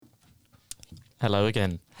Hello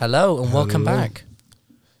again. Hello and welcome Hello. back.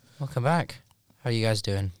 Welcome back. How are you guys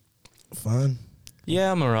doing? Fine.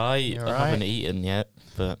 Yeah, I'm alright. You I alright? haven't eaten yet,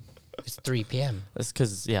 but It's 3 p.m. that's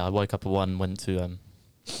because I woke up at 1, went to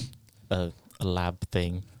a lab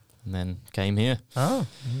thing, and then came here. Oh,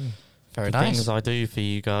 very The nice. things I do for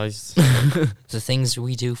you guys. The things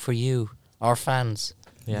we do for you, our fans.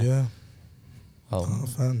 Yeah. Oh, Our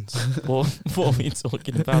fans. what are we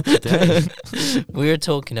talking about today? we're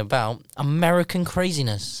talking about American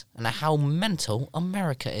craziness and how mental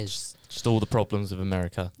America is. Just all the problems of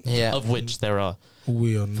America, Yeah. of which there are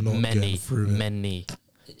We are not getting many, through it. many,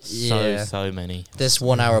 Yeah. so many. This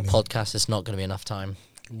 1 hour podcast is not going to be enough time.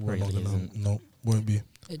 We're Really not gonna. isn't. No, won't be.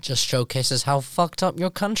 It just showcases how fucked up your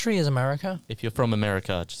country is, America. If you're from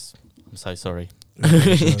America, I'm so sorry.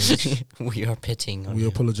 We are pitying on We you.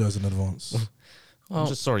 apologise in advance. I'm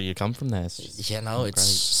just sorry you come from there. It's just Yeah, no, not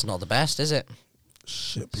it's not the best, is it?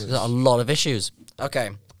 Shit, There's please. a lot of issues.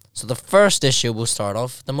 Okay, so the first issue we'll start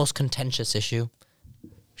off, the most contentious issue.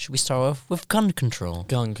 Should we start off with gun control?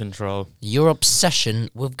 gun control. Your obsession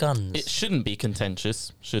with guns. It shouldn't be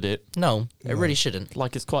contentious, should it? No, it No. really shouldn't.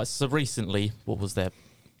 Like, it's quite so recently. What was there?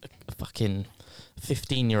 A fucking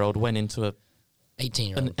 15-year-old went into an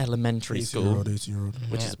 18-year-old. elementary school, 80-year-old.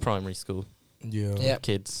 which Yeah. is a primary school, Yeah. Yeah.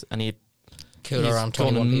 kids, and he's Killed around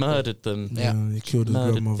gone 21 and people. murdered them. Yeah. He killed his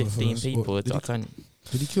Murdered grandmother 15 first. people. What,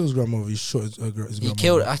 did he kill his grandmother? He shot his grandmother. He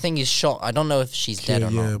killed, I think he's shot. I don't know if she's dead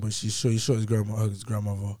or Yeah, not. but he shot his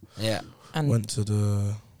grandmother. Yeah. and Went to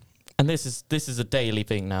the. and this is a daily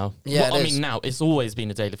thing now. Yeah, Well, it I is. mean, now it's always been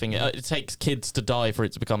a daily thing. It takes kids to die for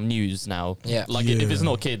it to become news now. Yeah. Like if it's Yeah.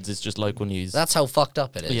 not kids, it's just local news. That's how fucked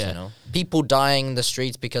up it is, Yeah. you know? People dying in the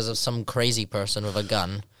streets because of some crazy person with a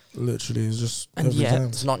gun. Literally, it's just And every yet- time.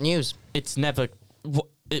 It's not news. It's never.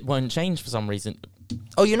 It won't change for some reason.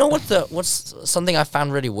 Oh, you know what's something I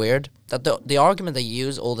found really weird? That the argument they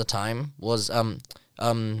use all the time was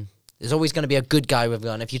there's always going to be a good guy with a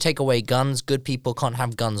gun. If you take away guns, good people can't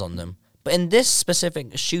have guns on them. But in this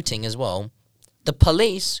specific shooting as well, the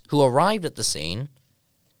police who arrived at the scene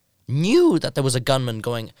knew that there was a gunman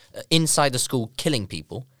going inside the school killing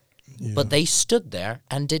people, Yeah. but they stood there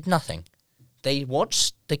and did nothing. They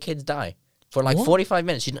watched the kids die for like What? 45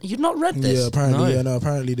 minutes. You've not read this? Yeah, apparently, No.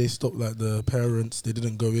 apparently they stopped like the parents. They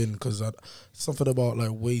didn't go in because something about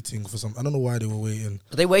like waiting for some. I don't know why they were waiting.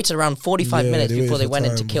 But they waited around 45 Yeah, minutes waited before they for went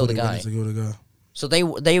in to time kill the before they guy. went in to kill the guy. So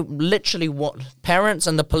they literally parents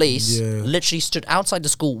and the police Yeah. literally stood outside the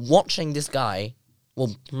school watching this guy.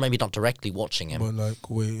 Well, maybe not directly watching him. But like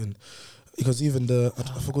waiting, because even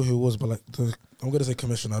I forgot who it was, but like I'm gonna say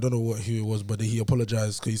commissioner. I don't know who it was, but he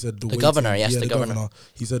apologized because he said the waiting, governor, yes, yeah, the governor.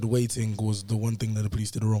 He said waiting was the one thing that the police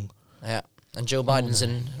did wrong. Yeah, and Joe Biden's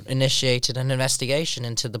initiated an investigation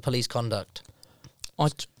into the police conduct.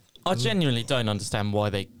 I genuinely don't understand why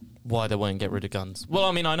they won't get rid of guns. Well,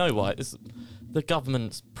 I mean, I know why. The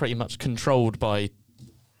government's pretty much controlled by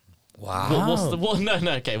Wow. what's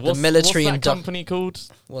the okay. What's military that and company called?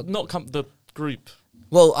 What? Not the group.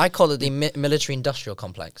 Well, I call it the military-industrial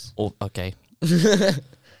complex. Or okay. I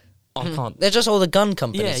can't. They're just all the gun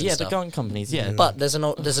companies. Yeah, and the stuff. gun companies. Yeah, But there's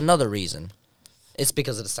another reason. It's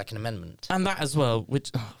because of the Second Amendment. and that as well.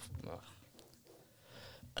 Which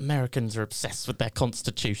Americans are obsessed with their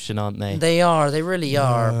constitution, aren't they? They are. They really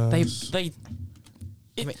are. Yeah. They.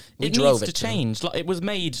 I mean, It we needs drove to it to them. change. Like it was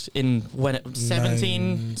made in when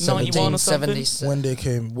 1791 or something. 1777. When they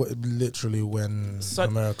came, literally when So-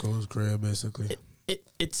 America was created, basically.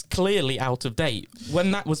 It's clearly out of date.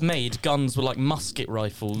 When that was made, guns were like musket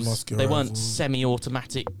rifles. Musket they weren't rifles.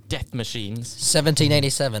 semi-automatic death machines.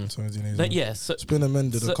 1787. 1780s. But yeah, so It's been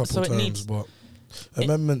amended So- a couple so it times, needs- but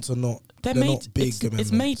amendments are not. they're They're made. not big it's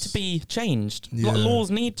amendments. made to be changed. Yeah.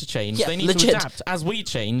 Laws need to change. Yeah, they need legit. to adapt. As we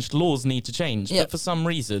changed, laws need to change. Yeah. But for some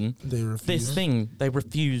reason, They refuse. this thing they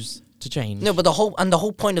refuse to change. No, but the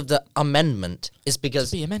whole point of the amendment is to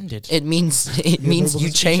because be amended. it means Yeah, means no, you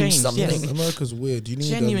because change changed, something. yes. America's weird. You need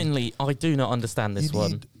Genuinely, I do not understand this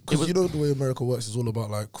one. Because you know the way America works is all about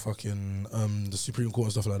like fucking the Supreme Court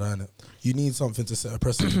and stuff like that, innit? You need something to set a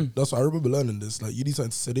precedent. That's what I remember learning this. Like you need something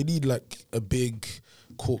to say. They need like a big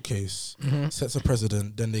court case, sets a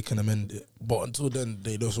precedent, then they can amend it. But until then,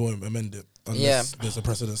 they just won't amend it unless there's a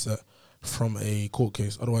precedent set from a court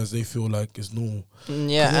case. Otherwise, they feel like it's normal.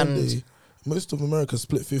 Yeah, and Most of America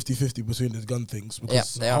split 50-50 between these gun things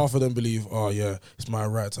because they are. half of them believe, oh yeah, it's my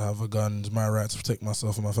right to have a gun, it's my right to protect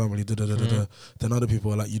myself and my family. Then other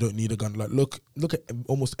people are like, you don't need a gun. Like look at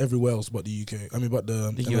almost everywhere else but the UK. I mean, but the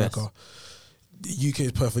America. US. The UK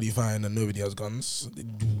is perfectly fine and nobody has guns.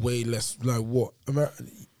 Way less. Like what?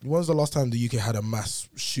 When's the last time the UK had a mass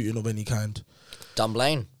shooting of any kind?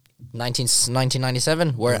 Dunblane.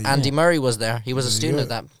 1997, where Yeah. Andy Murray was there. He was a Yeah, student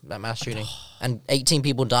yeah. at that mass shooting. And 18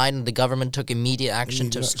 people died, and the government took immediate action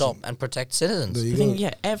Immediate to action. stop and protect citizens. There you The go. thing,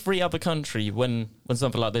 yeah, every other country, when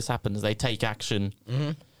something like this happens, they take action.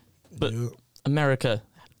 But Yeah. America,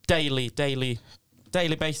 daily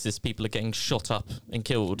basis, people are getting shot up and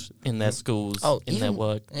killed in their schools, in their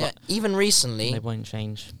work. Yeah, Like, even recently, they won't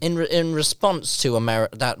change. in response to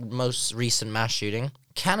that most recent mass shooting,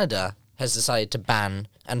 Canada has decided to ban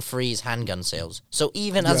and freeze handgun sales. So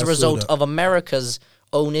even Yeah, as I a saw result that. of America's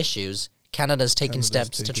own issues, Canada's taking Canada's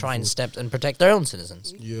steps to taking try and forward. protect their own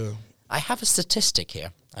citizens. Yeah. I have a statistic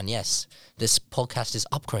here, and yes, this podcast is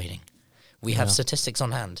upgrading. We have Yeah. statistics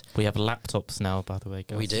on hand. We have laptops now, by the way,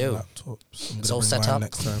 guys. We do. Laptops. I'm It's gonna all bring set mine up.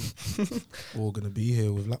 next time. We're all gonna be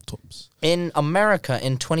here with laptops. In America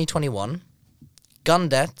in 2021, gun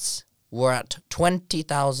deaths were at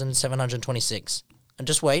 20,726. And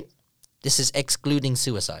just wait, this is excluding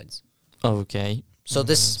suicides. Okay. So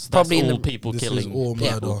this So probably that's in all the, people This killing. is all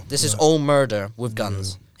yeah, murder. this is Yeah. all murder with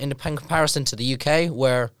guns. In comparison to the UK,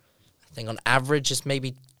 where I think on average it's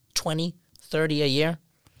maybe 20, 30 a year,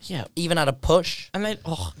 Yeah. even at a push. And then,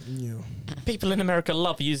 Yeah. people in America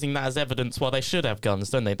love using that as evidence why they should have guns,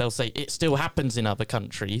 don't they? They'll say it still happens in other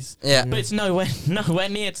countries. Yeah. But it's nowhere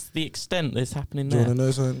near to the extent that's happening Do you there. want to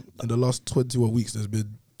know something? In the last 21 weeks, there's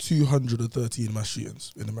been 213 mass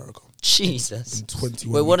shootings in America. Jesus. In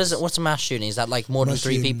 21 Wait, what weeks. is it? What's a mass shooting? Is that like more than Mass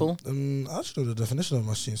 3 shooting, people? I actually know the definition of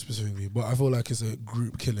mass shooting specifically, but I feel like it's a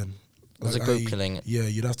group killing. It's a group killing. Yeah,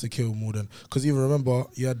 you'd have to kill more than... Because even remember,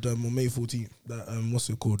 you had on May 14th, that, what's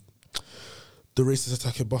it called? The racist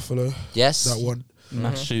attack in Buffalo. Yes. That one.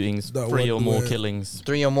 Mass shootings, That 3 or one more where- killings,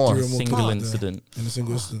 3 or more. 3 or more single killings, incident. In a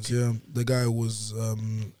single instance, yeah. The guy was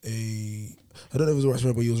I don't know if it was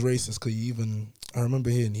right, but he was racist because I remember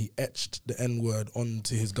hearing he etched the N-word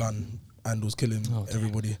onto his gun and was killing Oh, damn.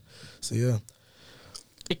 everybody. So yeah.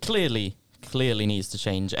 It clearly needs to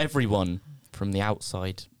change. Everyone from the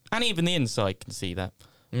outside and even the inside can see that.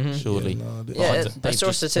 Surely. Yeah, nah, Yeah, But I they saw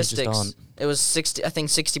just statistics. aren't. It was 60. I think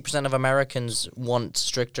 60% of Americans want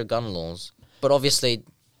stricter gun laws, but obviously,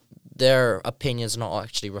 their opinions not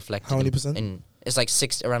actually reflected. How many percent? It's like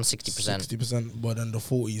around 60%. 60%, but then the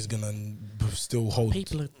 40 is gonna still hold.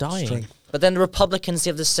 People are dying. strength. But then the Republicans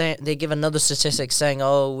they give another statistic saying,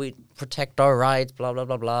 "Oh, we protect our rights." Blah blah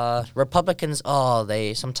blah blah. Republicans,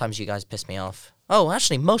 sometimes you guys piss me off. Oh,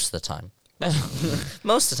 actually, most of the time.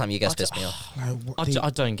 Most of the time, you guys piss me off. Like, what, I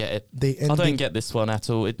don't get it. they I don't ended- get this one at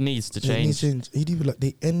all. It needs to They need change. to change.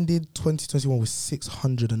 They ended 2021 with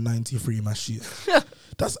 693 mass shootings.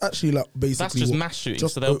 That's actually like basically That's just what- mass shootings,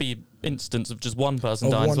 just so there'll a- be instance of just one person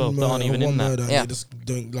of dying as well one that aren't murder- even of in one that. murder, and Yeah. they just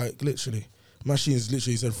don't like literally. Mass shootings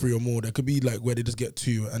literally said 3 or more. There could be like where they just get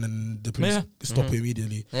 2 and then the police Yeah. stop it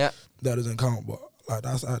immediately. Yeah. That doesn't count, but like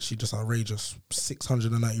that's actually just outrageous.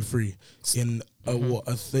 693 in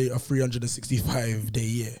a 365 day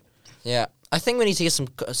year. Yeah, I think we need to get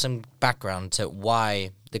some background to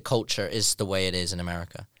why the culture is the way it is in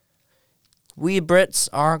America. We Brits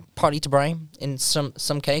are partly to blame in some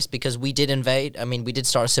case because we did invade. I mean, we did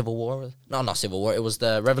start a civil war. No, not civil war. It was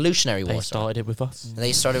the Revolutionary They War. started it with us.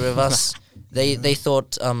 They started with us. They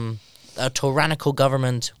thought a tyrannical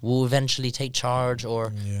government will eventually take charge,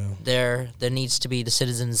 or Yeah. there needs to be the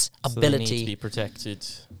citizens' So they need to ability, be protected.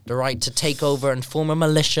 the right to take over and form a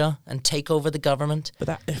militia and take over the government.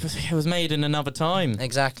 But it was made in another time.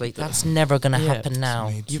 Exactly. That's never going to Yeah. happen now.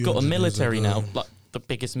 Made You've got a 200 years military now, ago. like the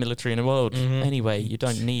biggest military in the world. Mhm. Anyway, you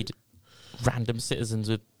don't need random citizens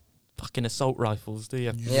with fucking assault rifles, do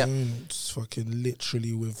you? Yeah. Just fucking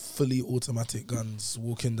literally with fully automatic guns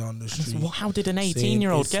walking down the street. How did an saying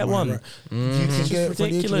 18-year-old it's get my one? right. You can It's get it from the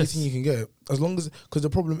age of ridiculous. 18. You can get it as long as because the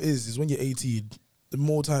problem is when you're 18, the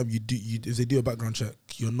more time you do, if they do a background check,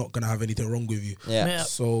 you're not gonna have anything wrong with you. Yeah. Yeah.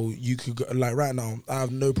 So you could go, like right now, I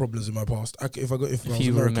have no problems in my past. If I was If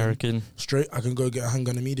you were American. straight, I can go get a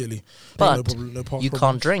handgun immediately. But no problem, no past You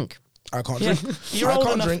problem. can't drink. I can't Yeah. drink. You're I old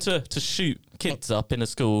can't enough drink. to shoot kids up in a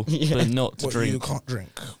school, Yeah. but not to But you drink. can't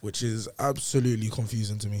drink, which is absolutely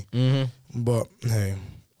confusing to me. Mm-hmm. But hey,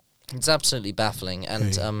 It's absolutely baffling,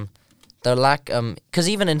 and Hey. the lack because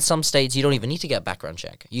even in some states you don't even need to get a background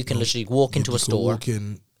check. You can No. literally walk into you a can store. walk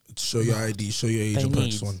in, show your ID, show your age, They and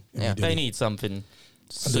purchase need- one. Yeah. immediately. They need something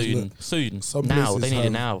there's soon. some Now. places They need it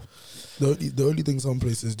have- now. The only thing some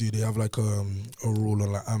places do, they have like a rule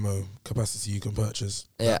on like ammo capacity you can purchase.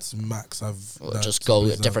 Yeah. That's max. Or that just some go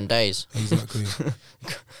places at different days. have. Exactly.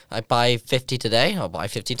 I buy 50 today, I'll buy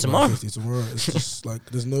 50 About tomorrow. 50 tomorrow. It's just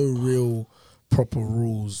like there's no real proper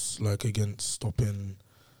rules like against stopping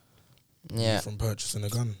Yeah. from purchasing a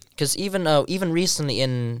gun. Because even recently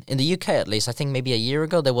in the UK at least, I think maybe a year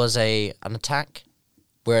ago there was an attack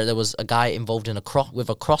where there was a guy involved in with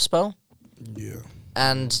a crossbow, Yeah.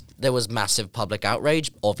 and there was massive public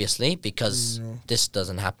outrage, obviously, because this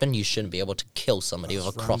doesn't happen. You shouldn't be able to kill somebody with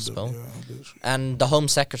a crossbow. Yeah, literally. And the Home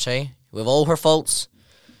Secretary, with all her faults,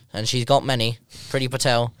 and she's got many, Priti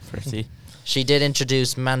Patel, Pretty. she did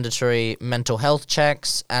introduce mandatory mental health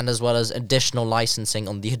checks and as well as additional licensing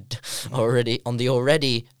on the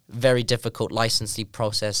already very difficult licensing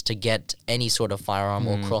process to get any sort of firearm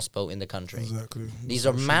or crossbow in the country. Exactly. These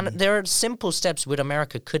are there are simple steps which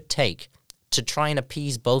America could take to try and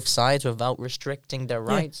appease both sides without restricting their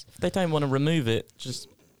rights. If they don't want to remove it, just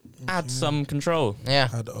add some control. Yeah.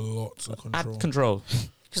 Had a lot of control. Add control.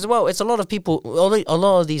 Because, well, it's a lot of people, a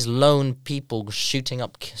lot of these lone people shooting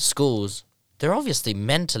up schools, they're obviously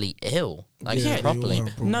mentally ill, like Yeah, they properly. all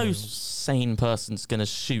have No problems. sane person's going to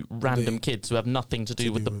shoot random kids who have nothing to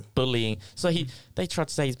do with the bullying. So they tried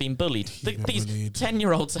to say he's been bullied. been These bullied.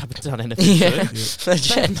 10-year-olds haven't done anything to him.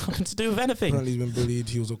 They have nothing to do with anything. Apparently he's been bullied.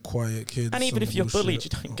 He was a quiet kid. And even some if you're bullshit. bullied, you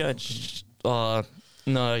don't go and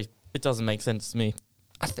no, it doesn't make sense to me.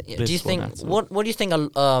 Do you This one think, at all. what do you think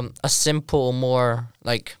a simple, more,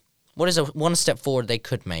 like, what is one step forward they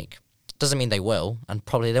could make? Doesn't mean they will, and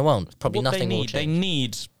probably they won't. Probably What nothing will they change.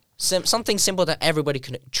 need Something simple that everybody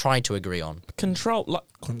can try to agree on. control. Like,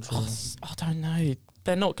 Control. I don't know.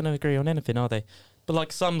 They're not going to agree on anything, are they? But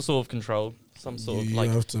like some sort of control, some sort of You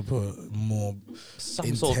like have to put more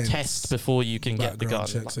some sort of intense test before you can get the gun. background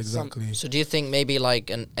checks. Like some- Exactly. So do you think maybe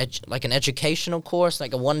like an educational course,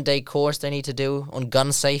 like a 1-day course they need to do on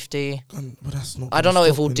gun safety? But that's not. I don't gonna know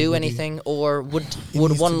if stop we'll do anybody. anything, or would It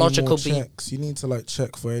would needs one to be more logical be? checks. You need to like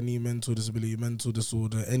check for any mental disability, mental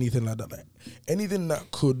disorder, anything like that. Like, anything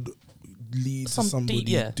that could lead to Some somebody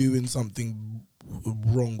yeah. doing something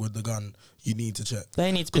wrong with the gun. You need to check.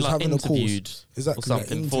 They need to be 'Cause like having a course- interviewed exactly, or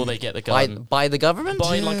something like before they get the By gun. by the government?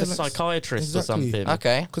 By Yeah, like a like- psychiatrist or exactly. something.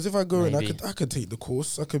 Okay. Because if I go in, Maybe. I could take the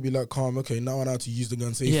course. I could be like, calm. Okay, now I know how to use the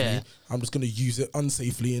gun safely. Yeah. I'm just gonna use it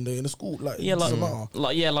unsafely in the school. Like, Yeah, it doesn't matter.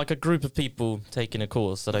 like a group of people taking a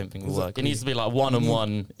course. I don't think will work. It Exactly. needs to be like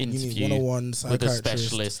one-on-one You need interview one-on-one with a psychiatrist.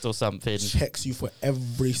 specialist or something. Checks you for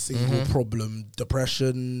every single problem,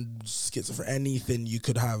 depression, schizophrenia, anything you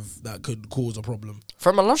could have that could cause a problem.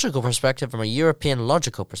 From a logical perspective, from a European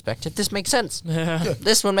logical perspective, this makes sense.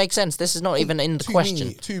 This one makes sense. This is not even in the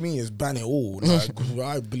question. To me, is ban it all. Like,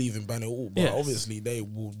 I believe in ban it all, but Yes. obviously they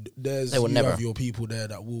will. They will You never. have your people there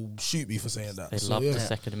that will shoot me for saying that. They So, love yeah, the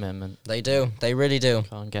Second Amendment. They do. They really do.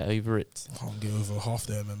 Can't get over it. can't get over half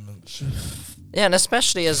their amendments. Yeah, and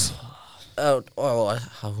especially as...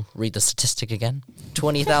 I'll read the statistic again.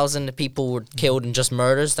 20,000 people were killed in just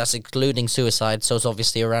murders. That's excluding suicide. So it's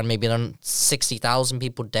obviously around maybe around 60,000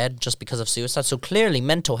 people dead just because of suicide. So clearly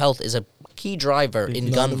mental health is a key driver in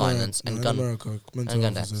No, gun in violence America, and in gun... America, mental and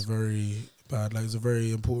gun health is deaths. a very bad. Like, it's a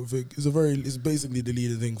very important thing. It's basically the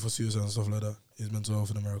leading thing for suicide and stuff like that. Is mental health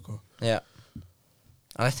in America. Yeah.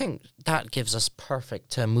 And I think that gives us perfect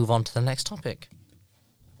to move on to the next topic.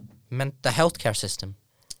 The healthcare system.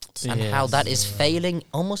 And how that is failing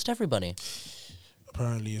almost everybody.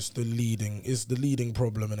 Apparently, it's the leading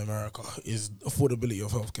problem in America is affordability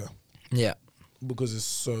of healthcare. Yeah. Because it's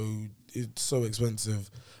so expensive,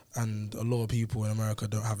 and a lot of people in America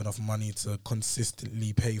don't have enough money to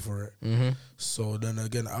consistently pay for it. Mm-hmm. So then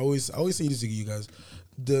again, I always say this to you guys: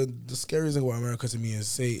 the scariest thing about America to me is,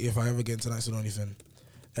 say if I ever get into an accident or anything,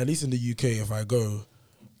 at least in the UK, if I go,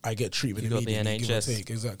 I get treatment You got the immediately. Give or NHS. take,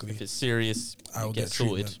 exactly. If it's serious, I'll you get get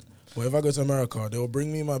sorted. treatment. But if I go to America, they'll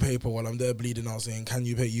bring me my paper while I'm there bleeding out, saying, "Can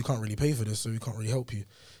you pay? You can't really pay for this, so we can't really help you."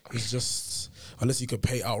 It's just, unless you could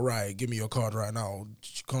pay outright, give me your card right now.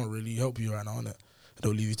 You can't really help you right now, innit?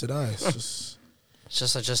 They'll leave you to die. It's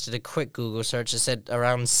just I just did a quick Google search. It said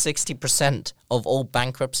around 60% of all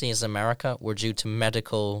bankruptcies in America were due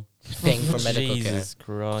to paying for medical care. Jesus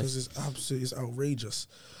Christ. because it's outrageous.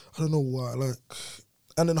 I don't know why. Like,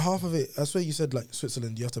 and then half of it, I swear you said like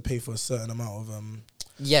Switzerland, you have to pay for a certain amount of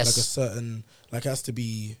Yes. like a certain, like it has to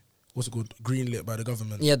be, what's it called, greenlit by the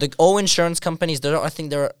government. Yeah, all insurance companies. I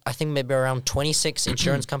think maybe around 26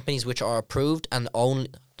 insurance companies which are approved, and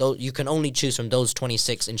you can only choose from those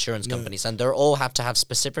 26 insurance companies, and they all have to have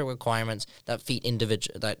specific requirements that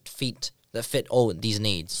fit all these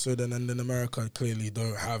needs. So then, and in America, clearly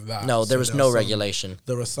don't have that. No, there So is there no are some- regulation.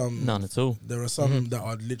 There are some None at all. There are some that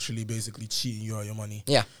are literally basically cheating you out of your money.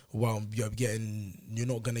 Yeah, While you're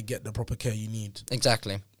not gonna get the proper care you need.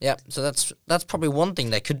 exactly. Yeah, so that's probably one thing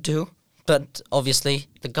they could do, but obviously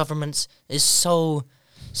the government is so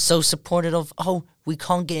so supportive of, oh, we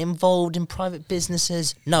can't get involved in private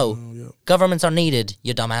businesses. No, Yeah. governments are needed,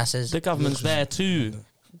 you dumbasses. The government's there to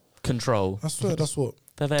control. I swear that's what.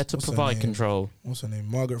 They're there to What's her provide name? control. What's her name?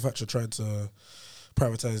 Margaret Thatcher tried to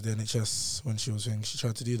privatise the NHS when she was saying she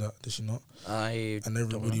tried to do that. Did she not? And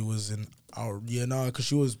everybody was in our because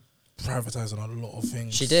she was privatising a lot of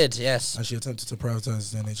things. She did, yes. And she attempted to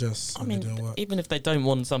privatise the NHS. I and it mean, didn't work. even if they don't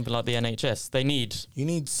want something like the NHS, they need You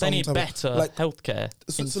need some they need type better of, like healthcare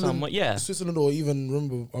in Switzerland, some way. Yeah, Switzerland, or even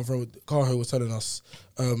remember our friend Carho was telling us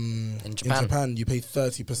in Japan you pay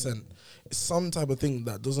 30%. It's some type of thing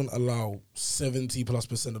that doesn't allow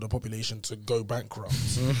 70+% of the population to go bankrupt.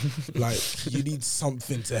 Like you need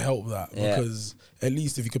something to help that because at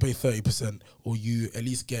least if you could pay 30%, or you at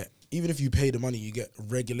least get, even if you pay the money, you get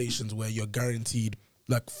regulations where you're guaranteed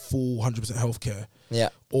like full 100% healthcare. Yeah.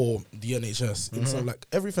 Or the NHS. In some, like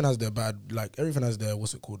everything has their bad, like everything has their,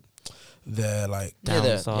 what's it called? Their like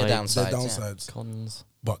Downsides. their downsides. downsides. cons.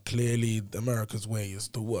 But clearly, America's way is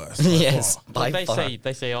the worst. Yes, Like by far.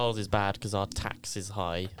 they say ours is bad because our tax is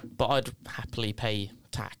high, but I'd happily pay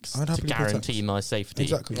tax I'd to happily pay guarantee tax. my safety.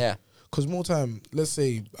 Exactly. Yeah. Because more time, let's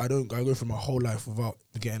say I go through my whole life without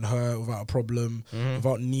getting hurt, without a problem,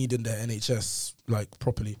 without needing the NHS like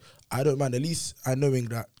properly. I don't mind. At least I knowing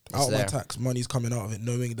that out of my there. tax, money's coming out of it,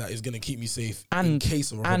 knowing that it's gonna keep me safe in And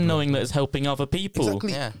case of a problem. and knowing that it's helping other people.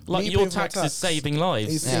 Exactly. Yeah. Like Me your paying for my tax is saving lives.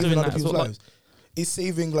 It's It's saving doing other that as people's well. lives. It's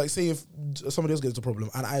saving, like, say if somebody else gets a problem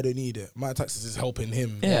and I don't need it, my taxes is helping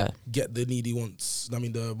him Yeah. get the need he wants. I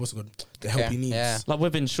mean, the help he needs. Yeah. Like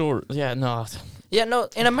with insurance, yeah, no, Yeah, no,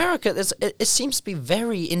 in America, it seems to be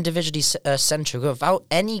very individually centric without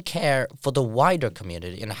any care for the wider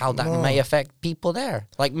community and how that may affect people there.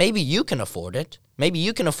 Like, maybe you can afford it. Maybe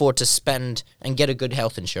you can afford to spend and get a good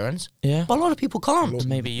health insurance. yeah. But a lot of people can't.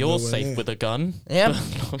 Maybe you're nowhere safe near. with a gun. Yeah. but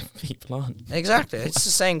a lot of people aren't. Exactly. It's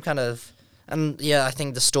the same kind of... And, yeah, I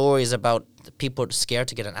think the story is about the people are scared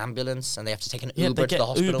to get an ambulance and they have to take an Yeah, Uber they to get the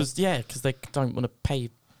hospital. Ubers, yeah, because they don't want to pay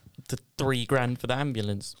the $3,000 for the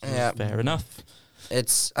ambulance. Yeah. Fair enough.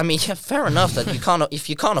 It's... I mean, yeah, fair enough that you can't... If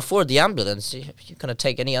you can't afford the ambulance, you're going to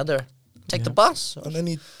take any other... Take the bus. And then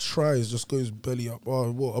he tries, just goes belly up.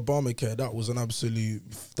 Oh, what Obamacare? That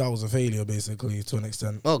was a failure, basically, to an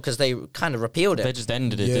extent. Well, because they kind of repealed They it. just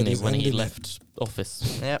ended it, Yeah, didn't they he, just when he ended it. left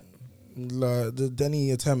office. Yeah. Like, the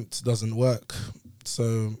Denny attempt doesn't work.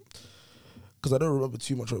 So, because I don't remember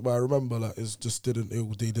too much, but I remember like they just didn't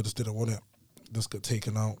want it. Just got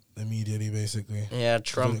taken out immediately, basically. Yeah,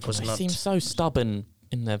 Trump was They not... seem so stubborn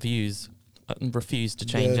in their views and refuse to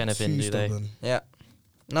change They're anything, too do they? stubborn. Yeah.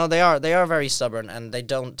 No, they are very stubborn, and they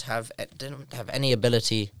don't have any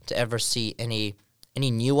ability to ever see any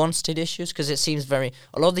nuance to the issues, because it seems a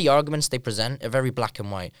lot of the arguments they present are very black and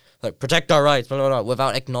white, like protect our rights, blah, blah, blah,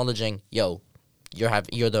 without acknowledging, you have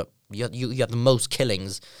the most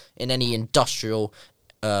killings in any industrial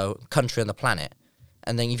country on the planet.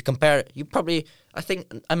 And then you compare, I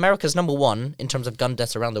think America's number one in terms of gun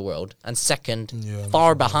deaths around the world, and second,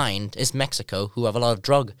 far behind, is Mexico, who have a lot of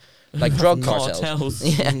drug cartels.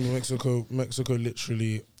 Yeah. Mexico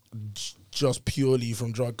literally just purely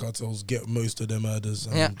from drug cartels get most of their murders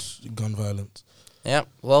and gun violence. Yeah.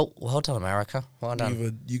 Well done, America. Well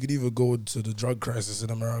done. You could either go to the drug crisis in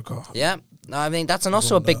America. Yeah. No, I mean, that's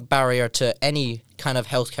also a big barrier to any kind of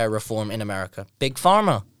healthcare reform in America. Big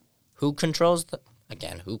Pharma. Who controls the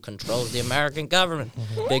American government?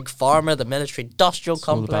 Big Pharma, the military-industrial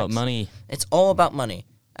complex. All about money. It's all about money.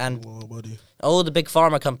 And all the big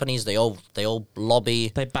pharma companies, they all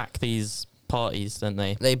lobby. They back these parties, don't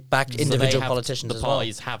they? They back individual politicians The as well.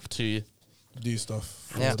 parties have to Do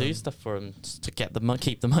stuff. Yeah. do stuff for them to get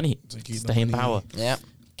keep the money, To keep stay the in money. power. Yeah.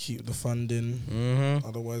 Keep the funding. Mm-hmm.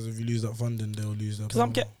 Otherwise, if you lose that funding, they'll lose their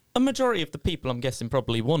Because power. a majority of the people, I'm guessing,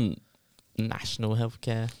 probably want national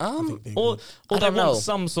healthcare, They or would. they don't know. want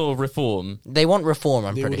some sort of reform. They want reform,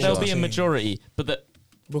 I'm They pretty would sure. There'll be a change. majority, but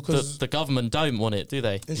Because the government don't want it, do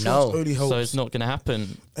they? insurance No. only helps So it's not going to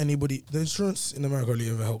happen. anybody. The insurance in America only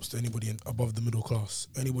ever helps to anybody above the middle class.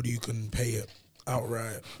 Anybody who can pay it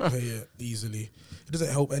outright, pay it easily. It doesn't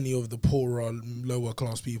help any of the poorer, lower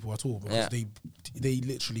class people at all because they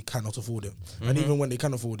literally cannot afford it. And even when they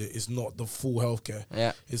can afford it, it's not the full healthcare.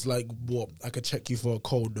 Yeah. It's like, what, I could check you for a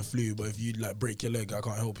cold, the flu, but if you like break your leg, I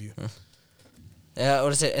can't help you. Yeah,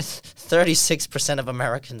 what is it? 36% of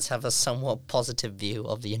Americans have a somewhat positive view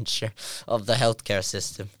of the of the healthcare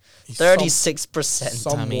system. 36%.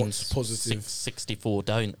 Somewhat That means positive. 64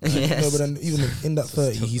 don't. Yes. No, but then even in that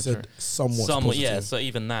 30, Still he the said somewhat Somewhat, positive. yeah. So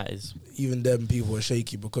even that is. Even them people are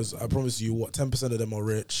shaky because I promise you, 10% of them are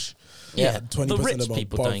rich. Yeah. 20% The of rich them are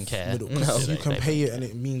people above don't care. middle. No. 'Cause you can They pay don't it and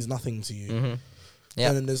it means nothing to you. Mm-hmm. Yeah.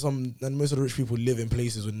 And then there's some, and most of the rich people live in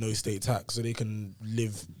places with no state tax, so they can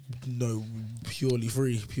live purely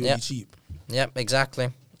free, purely cheap. Yep, exactly.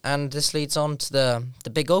 And this leads on to the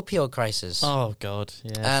big opioid crisis. Oh God,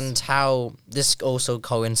 yes. And how this also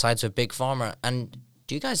coincides with Big Pharma. And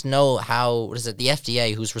do you guys know how, the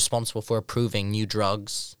FDA, who's responsible for approving new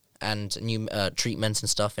drugs and new treatments and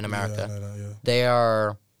stuff in America?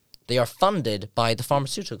 Yeah. They are funded by the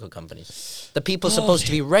pharmaceutical companies. The people supposed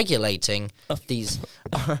to be regulating these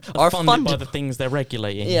are funded by the things they're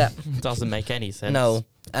regulating. Yeah. Doesn't make any sense. No.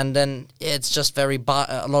 And then it's just a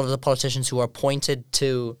lot of the politicians who are appointed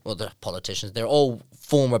to, well, the politicians, they're all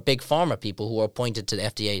former Big Pharma people who are appointed to the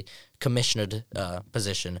FDA commissioner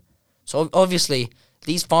position. So obviously,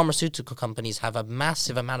 these pharmaceutical companies have a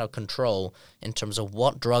massive amount of control in terms of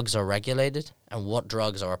what drugs are regulated and what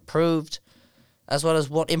drugs are approved, as well as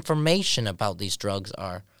what information about these drugs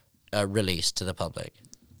are released to the public.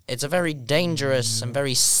 It's a very dangerous and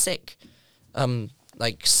very sick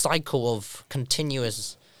cycle of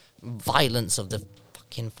continuous violence of the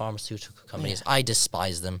fucking pharmaceutical companies. I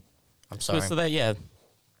despise them. I'm sorry. So yeah.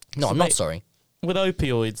 No, I'm not sorry. With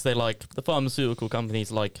opioids, they the pharmaceutical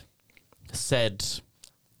companies said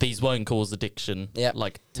these won't cause addiction. Yeah.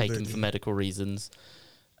 Taken for medical reasons.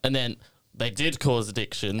 And then they did cause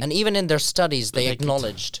addiction. And even in their studies, they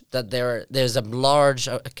acknowledged that there's a large,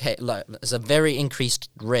 there's a very increased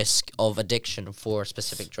risk of addiction for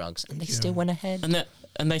specific drugs, and they still went ahead.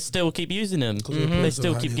 And they still keep using them. They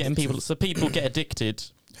still keep getting people. So people get addicted.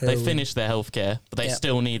 Heroin. They finish their healthcare, but they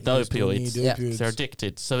still need the opioids. They're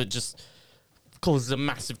addicted. So it just causes a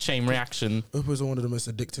massive chain reaction. Opioids are one of the most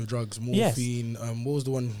addictive drugs. Morphine. Yes. What was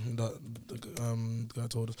the one that the guy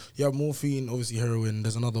told us? Yeah, morphine. Obviously, heroin.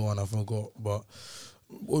 There's another one I forgot, but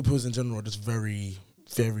opioids in general are just very,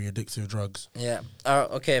 very addictive drugs. Yeah.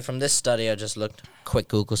 Okay. From this study, I just looked. Quick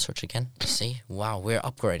Google search again. See, wow, we're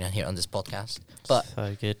upgrading here on this podcast. But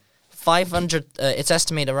so good. 500. It's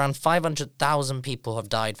estimated around 500,000 people have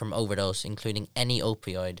died from overdose, including any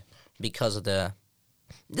opioid, because of the.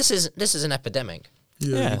 This is an epidemic.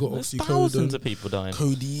 Yeah, you got thousands of people dying.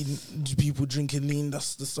 Codeine, people drinking lean.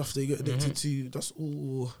 That's the stuff they get addicted to. That's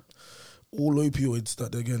all opioids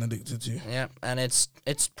that they're getting addicted to. Yeah, and it's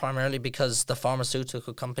primarily because the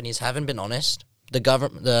pharmaceutical companies haven't been honest. The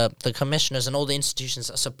government, the commissioners, and all the institutions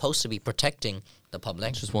are supposed to be protecting the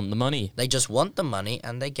public. They just want the money. They just want the money,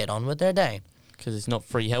 and they get on with their day. Because it's not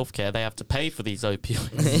free healthcare. They have to pay for these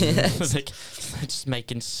opioids. They're just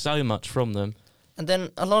making so much from them. And then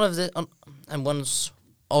a lot of and once,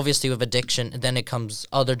 obviously with addiction, then it comes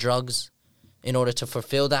other drugs in order to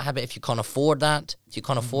fulfill that habit. If you can't afford that, you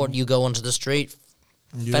go onto the street.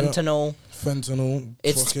 Yeah. Fentanyl.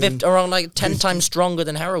 It's around 10 times stronger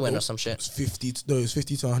than heroin or some shit. It's 50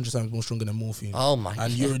 to 100 times more stronger than morphine. Oh my god.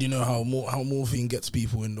 And you already know how morphine gets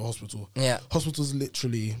people in the hospital. Yeah. Hospitals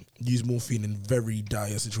literally use morphine in very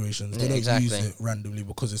dire situations. They don't use it randomly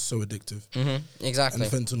because it's so addictive. Mm-hmm. Exactly.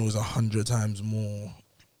 And fentanyl is 100 times more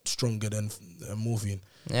stronger than morphine.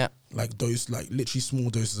 Yeah. Literally small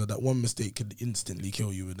doses of that. One mistake could instantly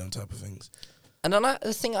kill you with them type of things. And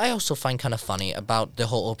the thing I also find kind of funny about the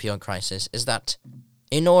whole opioid crisis is that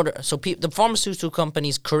the pharmaceutical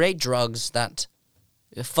companies create drugs that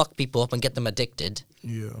fuck people up and get them addicted.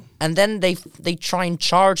 Yeah. And then they try and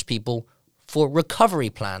charge people for recovery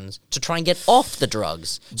plans to try and get off the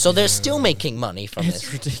drugs. So they're still making money from this.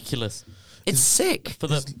 It's ridiculous. It's sick.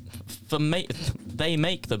 They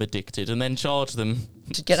make them addicted and then charge them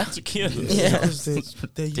to get out. To cure them. Yeah.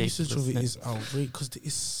 Their usage of it is outrageous because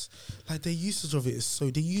it's their usage of it is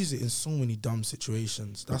so. They use it in so many dumb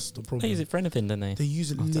situations. That's the problem. They use it for anything, don't they? They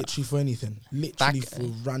use it literally for anything. Literally for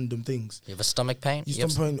random things. You have a stomach pain?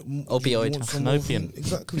 Opioid. Opium.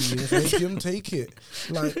 Exactly. You want opium, take it.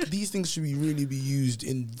 These things should really be used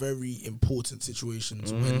in very important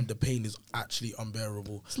situations when the pain is actually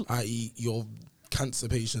unbearable, i.e. your cancer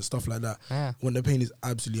patients, stuff like that. Yeah. When the pain is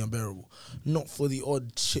absolutely unbearable, not for the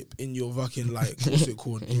odd chip in your fucking what's it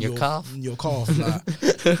called in your calf. In your calf,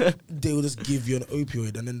 they will just give you an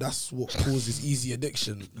opioid, and then that's what causes easy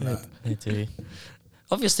addiction. They do.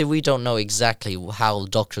 Obviously, we don't know exactly how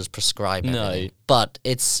doctors prescribe. No, but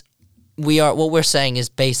what we're saying is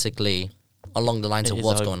basically along the lines of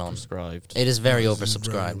what's going on. It is very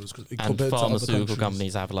oversubscribed. And pharmaceutical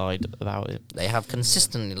companies have lied about it. They have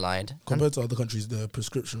consistently lied. Compared to other countries, the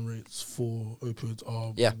prescription rates for opioids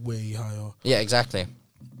are way higher. Yeah, exactly.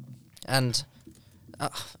 And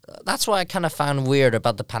that's why I kind of found weird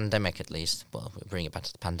about the pandemic, at least. Well, we'll bring it back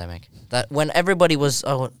to the pandemic. That when everybody was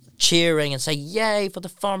cheering and saying, yay for the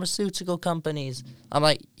pharmaceutical companies. I'm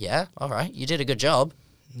like, yeah, all right, you did a good job.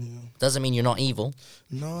 Yeah. Doesn't mean you're not evil.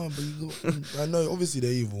 No, but I know obviously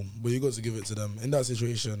they're evil, but you got to give it to them. In that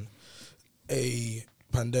situation, a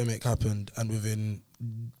pandemic happened, and within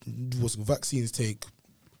vaccines take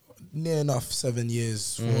near enough 7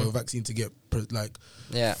 years for a vaccine to get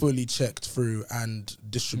fully checked through and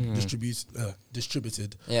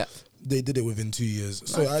distributed. Yeah. They did it within 2 years.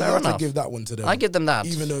 So I fair have enough. to give that one to them. I give them that.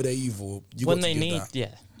 Even though they're evil, when they need,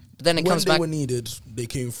 But then it when comes they back. were needed, they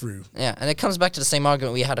came through. Yeah, and it comes back to the same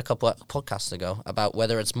argument we had a couple of podcasts ago about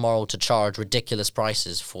whether it's moral to charge ridiculous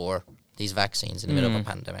prices for these vaccines in the middle of a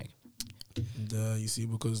pandemic. You see,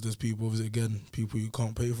 because there's people who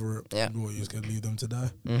can't pay for it. Yeah. Well, you're just going to leave them to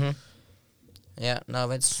die. Yeah, no,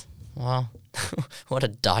 it's, wow, what a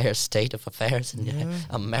dire state of affairs in the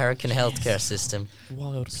American healthcare system.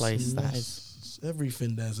 Wild place that is.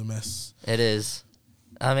 Everything there's a mess. It is.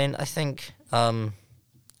 I mean, I think,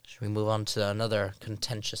 should we move on to another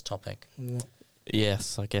contentious topic?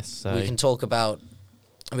 Yes, I guess so. We can talk about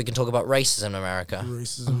racism in America.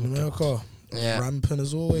 Racism in America. Yeah. Rampant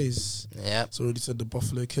as always. Yeah. So already said the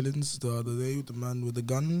Buffalo killings the other day with the man with the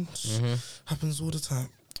gun. Happens all the time.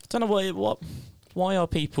 I don't know why are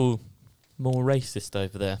people more racist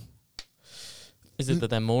over there? Is it that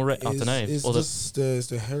they're more? I don't know. It's just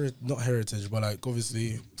the not heritage, but like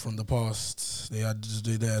obviously from the past they had to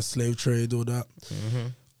do their slave trade, all that.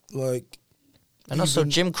 Like, and also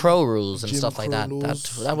Jim Crow rules and Jim stuff like Crow that.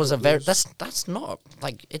 laws, That was a very that's not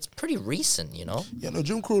like, it's pretty recent, you know. Yeah, no,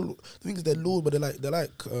 Jim Crow. The thing is, they're laws, but they're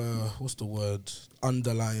like what's the word?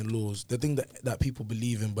 Underlying laws. The thing that people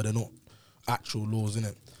believe in, but they're not actual laws,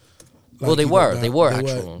 innit? Like, well, they were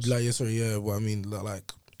actual laws. Like, what I mean,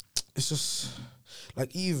 like, it's just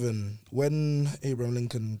like, even when Abraham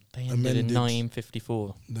Lincoln they ended in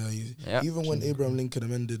 1954. Even when Abraham Lincoln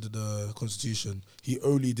amended the Constitution, he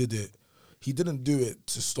only did it. He didn't do it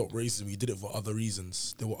to stop racism. He did it for other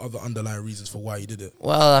reasons. There were other underlying reasons for why he did it.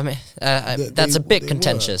 Well, I mean, that's a bit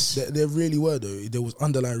contentious. There really were, though. There was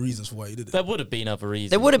underlying reasons for why he did it. There would have been other reasons.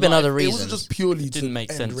 There would have been other reasons. It wasn't just purely didn't make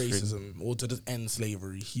end sense racism or to just end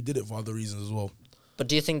slavery. He did it for other reasons as well. But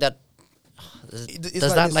do you think that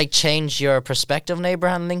does that change your perspective on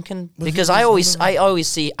Abraham Lincoln? Because I will always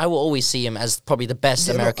see him as probably the best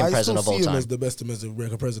American president of all time. I still see him as the best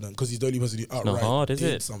American president because he's the only person who outright not hard, is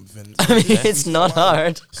it? something. I mean, it's not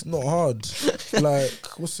hard. It's not hard.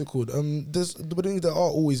 Like, what's it called? There are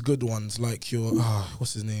always good ones. Like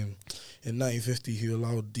what's his name? In 1950, he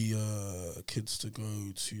allowed the kids to go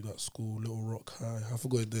to that school, Little Rock High. I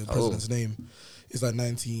forgot the president's name. It's like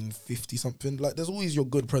 1950 something. Like, there's always your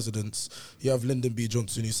good presidents. You have Lyndon B.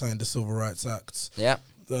 Johnson, who signed the Civil Rights Act. Yeah.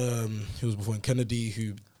 He was before Kennedy,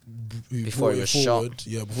 who before he was shot.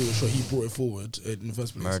 Yeah, before he was shot, he brought it forward in the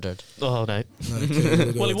first place. Murdered. Oh no.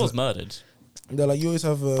 Well, he was murdered. They're like, you always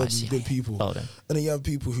have good people. Oh, no. And then you have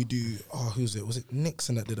people who do, who's it? Was it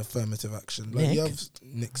Nixon that did affirmative action? Like, you have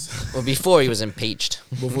Nixon. Well, before he was impeached.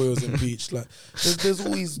 Like, there's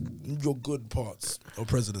always your good parts of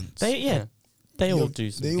presidents. They all do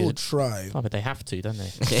some They good. all try. Oh, but they have to, don't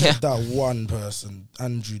they? Except that one person,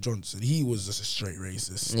 Andrew Johnson, he was just a straight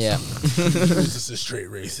racist. Yeah. He was just a straight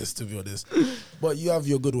racist, to be honest. But you have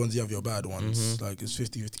your good ones, you have your bad ones. Like, it's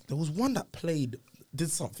 50-50. There was one that did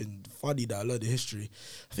something funny that I learned in history.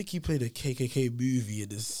 I think he played a KKK movie in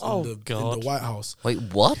the White House. Wait,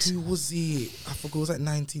 what? Who was he? I forgot. It was like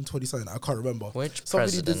 1920 something. I can't remember. Which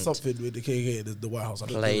Somebody president did something with the KKK in the White House.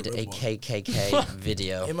 played a KKK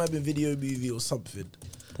video? It might have been video movie or something.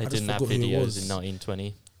 They didn't have videos in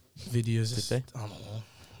 1920. Videos? Did they? I don't know.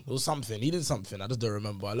 It was something. He did something. I just don't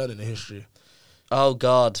remember. I learned it in history. Oh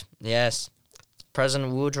God, yes.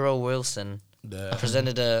 President Woodrow Wilson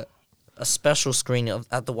presented a special screening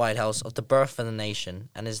at the White House of The Birth of the Nation.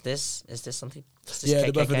 And is this something? Yeah, KKK?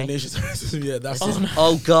 The Birth of the Nation. Yeah, that's it.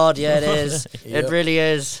 Oh God, yeah, it is. It really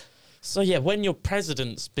is. So yeah, when your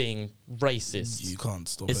president's being racist, you can't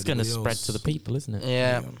stop. It's going to spread to the people, isn't it?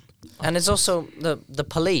 Yeah. And it's also the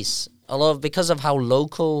police. Because of how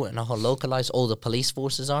local and how localized all the police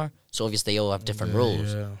forces are, so obviously they all have different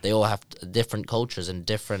rules. Yeah. They all have different cultures and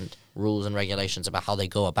different rules and regulations about how they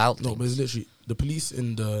go about things. No, but it's literally the police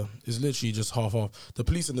is literally just half. The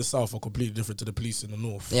police in the south are completely different to the police in the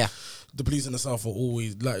north. Yeah, the police in the south are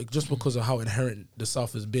always just because of how inherent the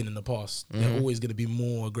south has been in the past. They're always going to be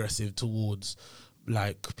more aggressive towards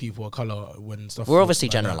people of color when stuff. We're obviously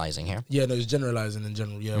generalizing here. Yeah, no, it's generalizing in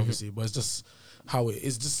general. Yeah, obviously, but it's just how it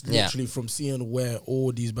is. Just literally from seeing where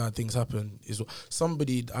all these bad things happen is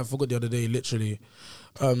somebody. I forgot the other day. Literally,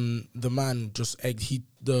 the man just egged.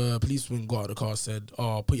 The policeman got out of the car, said,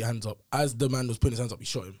 "Oh, put your hands up." As the man was putting his hands up, he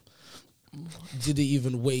shot him. Didn't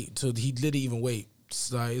even wait.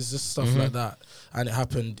 It's just stuff like that, and it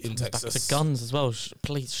happened in Texas. Back to guns as well.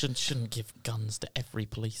 Police shouldn't give guns to every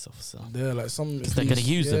police officer. Yeah, like some because they're going to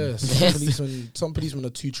use them. Some policemen are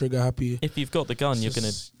too trigger happy. If you've got the gun, you're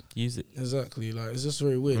going to use it. Exactly. Like, it's just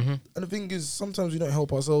very weird. And the thing is, sometimes we don't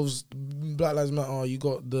help ourselves. Black Lives Matter. You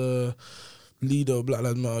got the leader of Black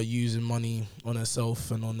Lives Matter using money on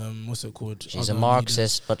herself and on what's it called? She's a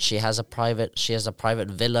Marxist, but she has a private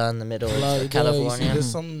villa in the middle of California.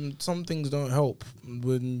 There's some things don't help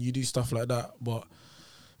when you do stuff like that, but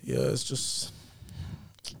yeah, it's just.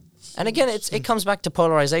 And again, it comes back to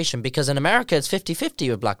polarization, because in America it's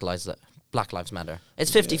 50-50 with Black Lives Matter.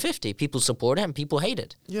 It's 50-50. People support it and people hate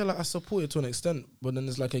it. Yeah, like I support it to an extent, but then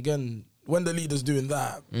it's like, again, when the leader's doing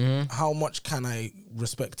that, how much can I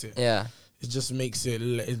respect it? Yeah. It just makes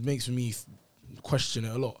me question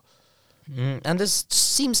it a lot. And this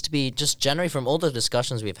seems to be, just generally from all the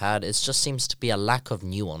discussions we've had, it just seems to be a lack of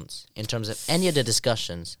nuance in terms of any of the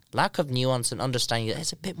discussions. Lack of nuance and understanding that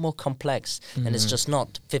it's a bit more complex, and it's just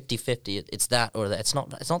not 50-50. It's that or that. It's not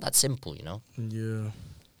that simple, you know? Yeah.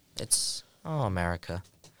 It's, America.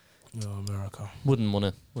 Yeah, America. Wouldn't want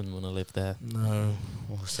to live there. No.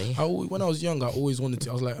 We'll see. When I was young, I always wanted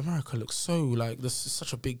to. I was like, America looks so like this is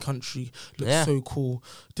such a big country. Looks so cool.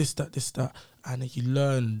 This, that, and then you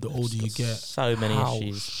learn the older you get. So many how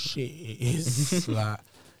issues. Shit it is. Like,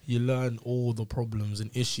 you learn all the problems and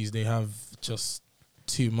issues they have. Just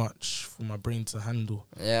too much for my brain to handle.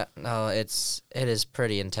 Yeah. No, it is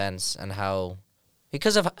pretty intense, and how,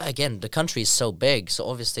 because of, again, the country is so big. So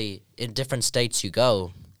obviously, in different states you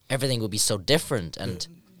go, everything will be so different, and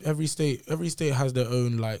every state has their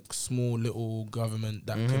own like small little government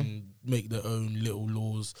that can make their own little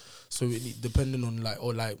laws. So depending on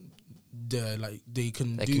they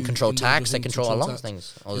can control tax, they control a lot of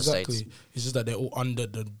things. All the states. It's just that they're all under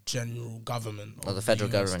the general government or the federal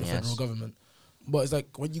government. Federal government. But it's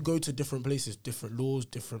like when you go to different places, different laws,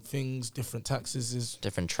 different things, different taxes,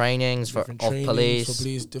 different trainings for police. For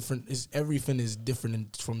police, different. Everything is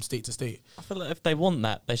different from state to state. I feel like if they want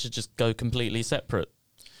that, they should just go completely separate.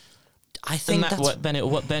 I think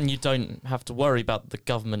then you don't have to worry about the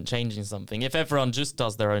government changing something. If everyone just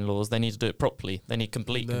does their own laws, they need to do it properly. They need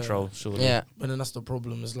complete control, surely. Yeah. But then that's the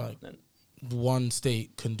problem. Is like one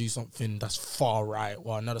state can do something that's far right,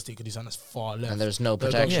 while another state can do something that's far left. And there's no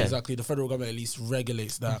protection. Exactly. The federal government at least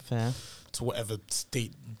regulates that to whatever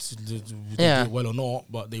state to do it well or not,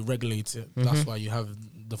 but they regulate it. That's why you have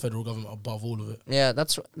the federal government above all of it. Yeah,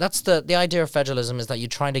 that's the idea of federalism, is that you're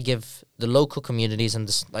trying to give the local communities and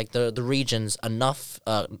the regions enough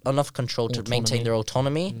control to maintain their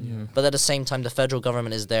autonomy, but at the same time the federal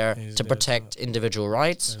government is there to protect individual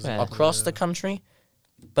rights across the country.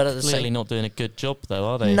 But at the clearly not doing a good job, though,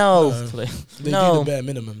 are they? No. They do the bare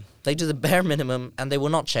minimum. They do the bare minimum, and they will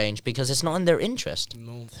not change because it's not in their interest.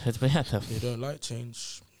 No. They don't like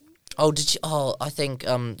change. Oh, did you? Oh, I think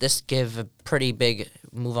this gave a pretty big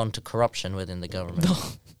move on to corruption within the government.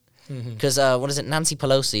 Because what is it? Nancy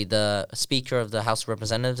Pelosi, the Speaker of the House of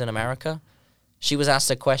Representatives in America, she was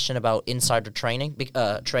asked a question about insider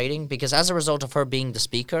trading, because as a result of her being the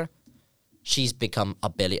Speaker, she's become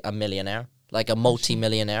a millionaire. Like a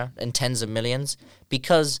multi-millionaire in tens of millions,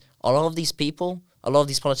 because a lot of these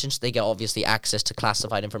politicians, they get obviously access to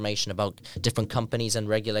classified information about different companies and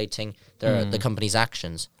regulating the company's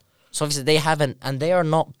actions. So obviously they are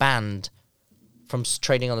not banned from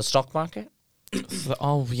trading on the stock market.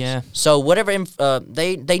 So whatever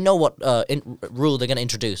they know what rule they're gonna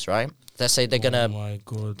introduce, right? Let's say they're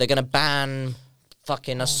gonna ban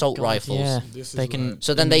fucking assault rifles. Yeah. They can.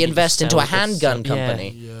 So then they invest into a handgun company.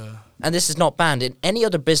 Yeah. And this is not banned in any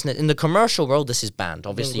other business. In the commercial world, this is banned.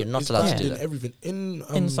 Obviously, you're not allowed to do that. Everything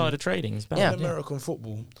insider trading is banned. In American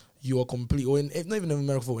football, you are complete, or not even in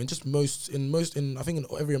American football, I think in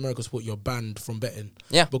every American sport, you're banned from betting.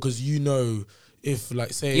 Yeah, because if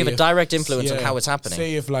like say you have a direct influence on how it's happening.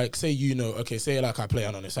 Say I play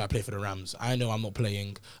for the Rams. I know I'm not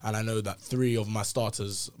playing, and I know that 3 of my best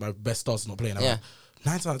starters, not playing. 9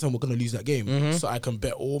 times out of 10 we're gonna lose that game, so I can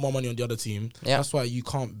bet all my money on the other team. That's why you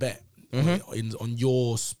can't bet on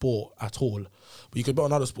your sport at all. But you can bet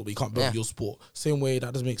on other sport, but you can't bet on your sport. Same way,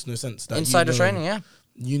 that doesn't make no sense. That insider training,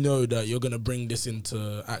 you know that you're going to bring this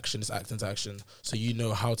into action, this act into action, so you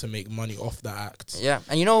know how to make money off that act. Yeah,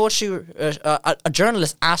 and you know what a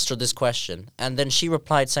journalist asked her this question, and then she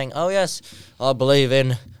replied saying, "Oh yes, I believe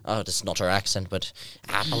in." Oh, this is not her accent, but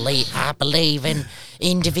I believe in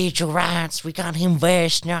individual rights. We can't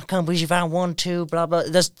invest in our companies if I want to. Blah blah.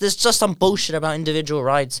 There's just some bullshit about individual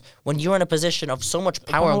rights when you're in a position of so much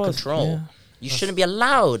power and control. You shouldn't be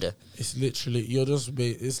allowed. It's literally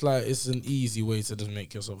it's like it's an easy way to just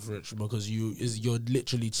make yourself rich because you're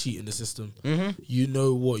literally cheating the system. You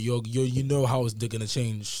know what you know how they're gonna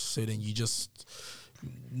change, so then you just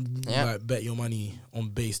like bet your money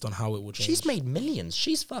based on how it will change. She's made millions.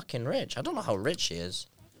 She's fucking rich. I don't know how rich she is.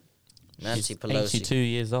 Nancy Pelosi. 82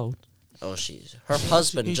 years old. Oh, her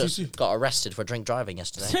husband just got arrested for drink driving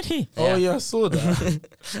yesterday. Did he? Oh yeah, I saw that.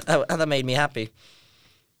 And that made me happy.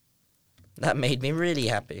 That made me really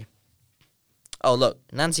happy. Oh look,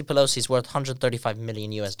 Nancy Pelosi's worth $135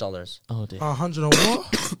 million US. Oh dear. 100 and what?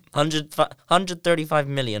 135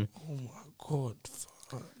 million. Oh my god,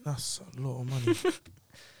 that's a lot of money.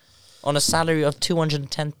 On a salary of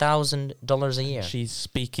 $210,000 a year. She's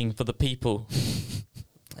speaking for the people.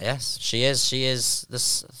 Yes, she is. She is the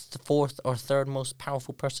fourth or third most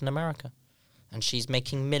powerful person in America. And she's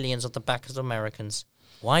making millions off the backs of Americans.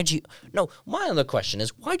 My other question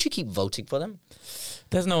is, why do you keep voting for them?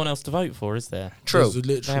 There's no one else to vote for, is there? True. There's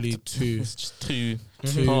literally two. It's just two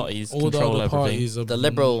parties All the control other everything. parties are The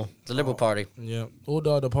Liberal Party. Yeah, all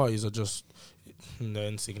the other parties are just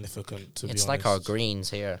insignificant, to be honest. It's like our Greens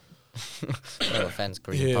here. No offense,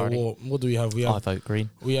 Green Party. What do we have? I vote Green.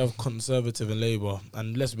 We have Conservative and Labour,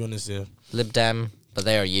 and let's be honest here, Lib Dem, but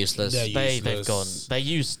they are useless. They've gone. They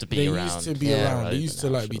used to be around. They used to be around. They used to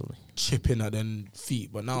be surely. chipping at their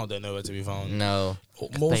feet, but now they're nowhere to be found. No.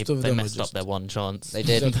 Most of they them messed up their one chance. They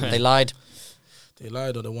did. They lied. They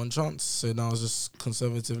lied on the one chance. So now it's just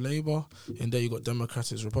Conservative Labour. And there you got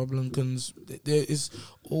Democrats, Republicans. There is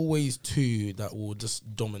always two that will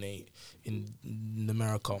just dominate in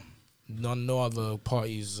America. No other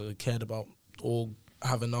parties cared about or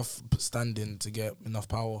have enough standing to get enough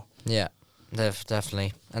power. Yeah,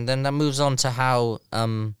 definitely. And then that moves on to how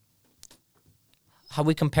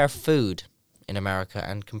we compare food in America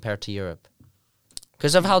and compared to Europe.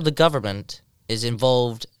 Because of how the government is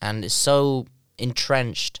involved and is so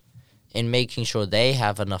entrenched in making sure they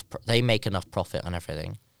have enough, they make enough profit on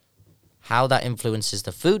everything. How that influences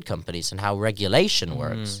the food companies and how regulation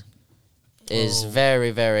works is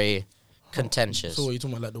very, very contentious. So what are you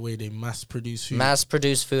talking about, like the way they mass produce food? Mass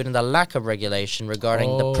produce food and the lack of regulation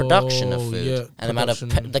regarding the production of food and the amount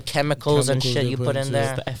of the chemicals and shit you put in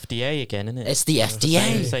there. It's the FDA again, isn't it? It's the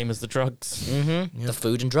FDA. Same as the drugs. Yep. The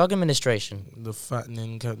Food and Drug Administration. The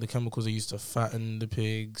fattening, the chemicals they used to fatten the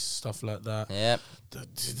pigs, stuff like that. Yep.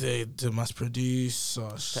 The mass produce.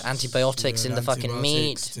 The antibiotics in the fucking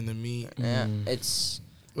meat. In the meat. Yeah, it's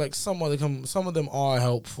like some of them are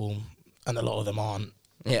helpful, and a lot of them aren't.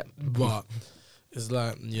 Yeah, but it's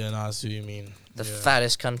like, I see what you mean. The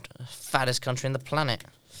fattest country in the planet.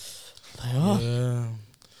 They are. Yeah.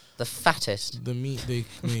 The fattest. The meat they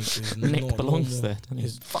make is Nick not belongs normal. there.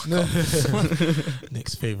 Fuck off.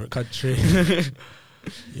 Nick's favorite country.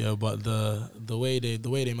 Yeah, but the way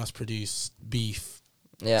they mass produce beef,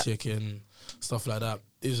 chicken, stuff like that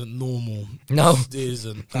isn't normal. No, it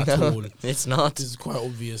isn't at all. It's not. It's quite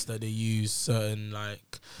obvious that they use certain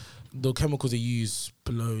the chemicals they use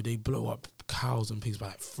they blow up cows and pigs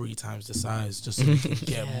by 3 times the size just so they can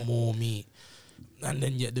get more meat. And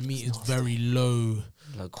then yet the meat is very low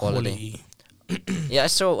quality. Yeah,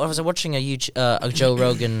 I was watching a Joe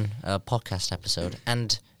Rogan podcast episode,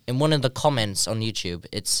 and in one of the comments on YouTube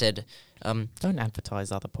it said, don't advertise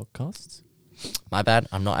other podcasts. My bad,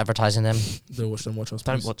 I'm not advertising them. Don't watch them, watch us.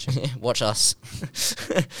 Don't watch them. Watch us.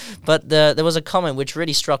 But there was a comment which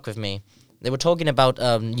really struck with me. They were talking about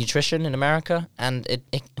nutrition in America, and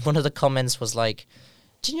one of the comments was like,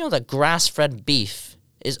 "Do you know that grass-fed beef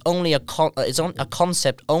is only a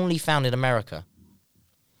concept only found in America?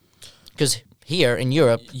 Because here in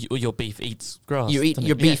Europe, your beef eats grass.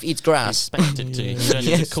 Your beef eats grass. You expect it to. You don't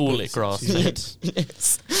need to call it grass-fed.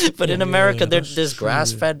 Yes. But in America, there's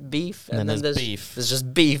grass-fed beef, and then there's beef. There's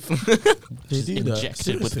just beef. They do that.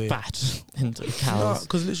 Injected with fat into cows.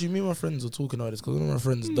 Because literally, me and my friends are talking about this. Because one of my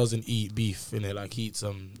friends doesn't eat beef, innit? Like, he eats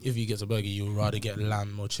if he gets a burger, you'd rather get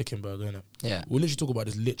lamb or chicken burger, innit? Yeah. We literally talk about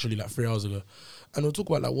this literally like 3 hours ago, and we'll talk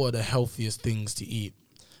about like what are the healthiest things to eat,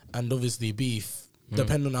 and obviously beef.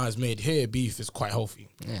 Depending on how it's made, here beef is quite healthy.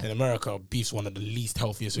 Yeah. In America, beef's one of the least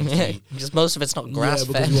healthiest things to eat. Because most of it's not grass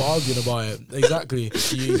fed. Yeah, because we're arguing about it. Exactly.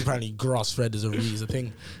 Apparently grass fed is a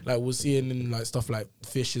thing. Like, we're seeing in like stuff like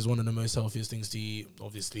fish is one of the most healthiest things to eat.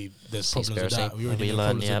 Obviously, there's problems with that. We already had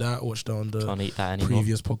problems with that. Watched that on the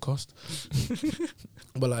previous podcast.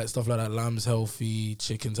 But like stuff like that, lamb's healthy,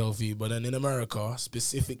 chicken's healthy. But then in America,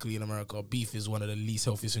 specifically in America, beef is one of the least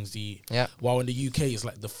healthiest things to eat. Yeah. While in the UK, it's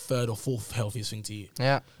like the 3rd or 4th healthiest thing to eat.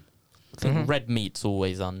 Yeah. I think red meat's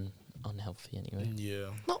always unhealthy anyway. Yeah.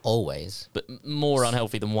 Not always. But more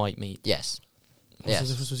unhealthy than white meat. Yes. What's the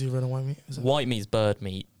difference between red and white meat? White meat's bird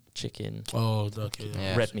meat, chicken. Oh, okay.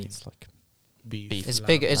 Yeah. Red meat's like beef. It's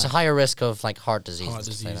big. It's a higher risk of like heart disease. Heart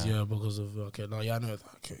disease, yeah, because of I know that.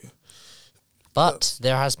 Okay. But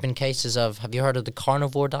there has been cases of. Have you heard of the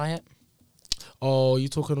carnivore diet? Oh, you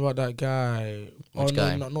talking about that guy? Which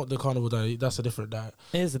guy? No, not the carnivore diet. That's a different diet.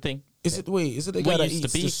 Here's the thing. Is it the guy that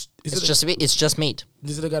eats? It's just meat. It's just meat.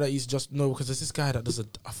 Is it the guy that eats just because there's this guy that does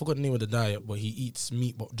I forgot the name of the diet, but he eats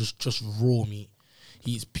meat, but just raw meat.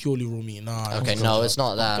 He eats purely raw meat. Okay, no, it's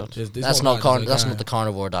not that. That's not the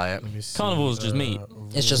carnivore diet. Carnivore's just meat.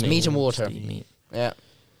 It's just meat and water. Meat. Yeah.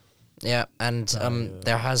 Yeah, and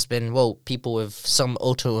there has been people with some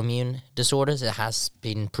autoimmune disorders. It has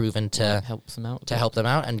been proven to help them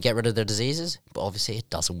out and get rid of their diseases. But obviously, it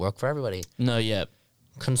doesn't work for everybody. No, yeah.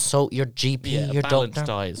 Consult your GP, your balanced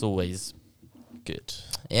doctor. diet is always good.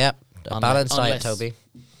 Yeah, a balanced diet, Toby.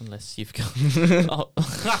 Unless you've got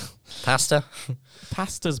Pasta.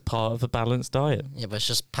 Pasta's part of a balanced diet. Yeah, but it's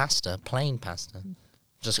just pasta, plain pasta.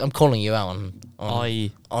 I'm calling you out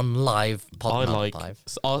on live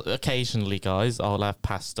podcast. Occasionally, guys, I'll have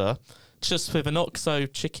pasta just with an OXO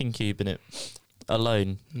chicken cube in it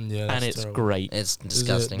alone. Yeah, and it's terrible. Great. It's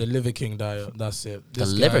disgusting. The Liver King diet. That's it. The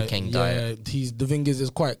Liver King diet. The thing is,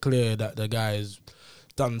 it's quite clear that the guy has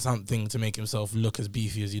done something to make himself look as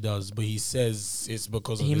beefy as he does, but he says it's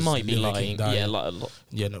because of his might be Liver lying. King diet. Yeah, like a lot.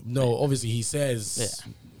 Yeah, no. Obviously, he says.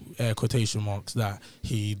 Quotation marks that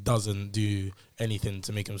he doesn't do anything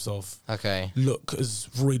to make himself look as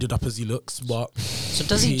roided up as he looks, but so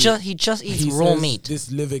does he just eats raw meat?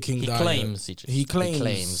 This Liver King diet. He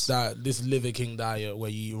claims that this Liver King diet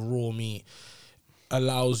where you eat raw meat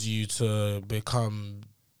allows you to become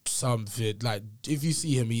something like if you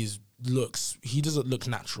see him he doesn't look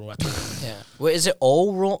natural at all. Yeah. Well, is it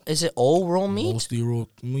all raw meat? Mostly raw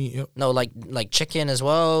meat, yep. No, like chicken as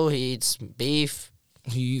well. He eats beef.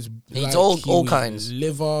 He eats all kinds.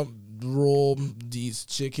 Liver, raw, he eats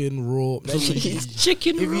chicken, raw. He eats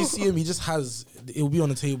chicken raw. If you see him, it'll be on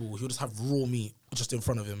the table. He'll just have raw meat just in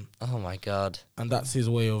front of him. Oh my God. And that's his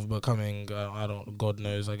way of becoming, God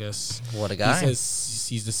knows, I guess. What a guy. He says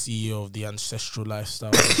he's the CEO of the ancestral lifestyle.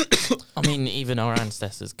 I mean, even our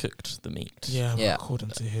ancestors cooked the meat. Yeah, but according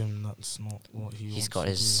to him, that's not what he's got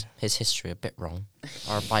his history a bit wrong.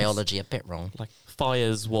 Our biology a bit wrong. Like,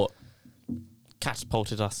 fire's what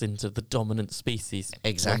catapulted us into the dominant species.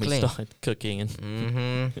 Exactly. When we started cooking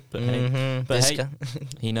and but hey,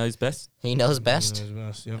 he knows best. He knows best.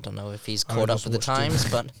 Yeah. I don't know if he's caught up with the times,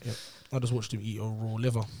 but I just watched him eat a raw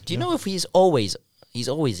liver. Do you know if he's always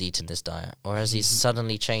eaten this diet, or has he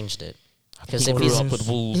suddenly changed it? Because he grew up with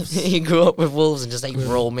wolves. He grew up with wolves and just ate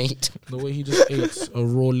raw meat. The way he just ate a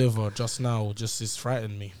raw liver just now just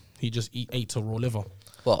frightened me. He just ate a raw liver.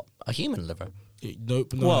 What? A human liver?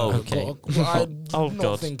 Nope. No. Whoa, okay. I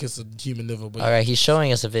don't think it's a human liver. But all right, he's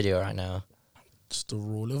showing us a video right now. Just a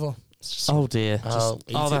raw liver. Oh dear. That's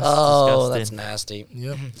disgusting. That's nasty.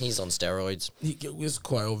 Yep. He's on steroids. It's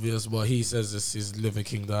quite obvious, but he says this is Liver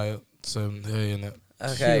King diet. So hey, innit?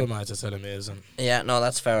 Okay. Who am I to tell him it isn't? Yeah, no,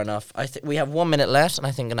 that's fair enough. I think we have 1 minute left, and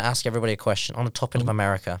I think I'm going to ask everybody a question on the topic of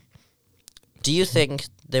America. Do you think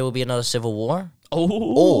there will be another civil war?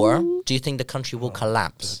 Or do you think the country will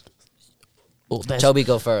collapse? Toby,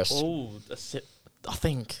 go first. That's it. I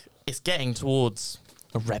think it's getting towards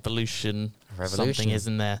a revolution. Something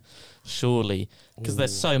isn't there, surely, because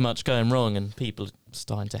there's so much going wrong and people are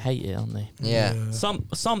starting to hate it, aren't they? Yeah.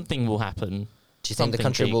 Something will happen. Do you think the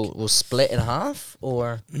country will split in half,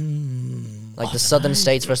 or like the southern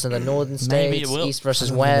states versus the northern states, maybe it will. east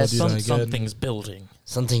versus west? Something's building.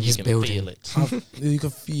 Something is building. Feel it. You can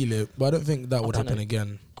feel it, but I don't think that would happen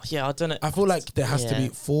again. Yeah, I don't know. I feel like there has to be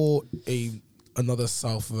for another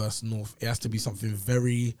South versus North. It has to be something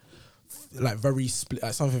very split,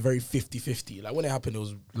 like something very 50-50. Like when it happened, it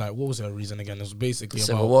was like, what was the reason again? It was basically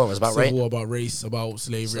Civil War. It was about Civil War, about race, about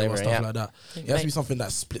slavery and stuff like that. It has to be something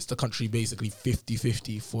that splits the country basically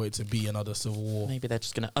 50-50 for it to be another civil war. Maybe they're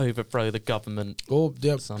just going to overthrow the government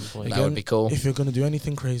at some point. That would be cool. If you're going to do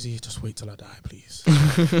anything crazy, just wait till I die, please.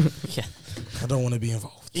 Yeah. I don't want to be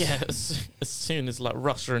involved. Yeah, as soon as like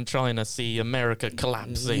Russia and China see America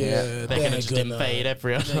collapsing, they're going to just invade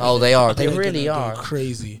every other. Oh, they are. They really are.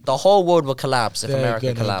 Crazy. The whole world will collapse if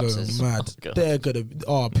America collapses. Go mad. They're going to.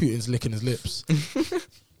 Putin's licking his lips.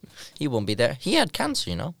 He won't be there. He had cancer,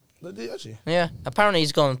 you know. Did he actually? Yeah. Apparently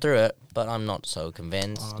he's gone through it, but I'm not so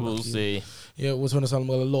convinced. We'll see. Yeah, what's going to sound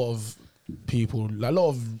well, a lot of people, like a lot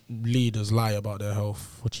of leaders lie about their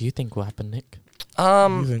health. What do you think will happen, Nick? What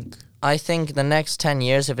do you think? I think the next 10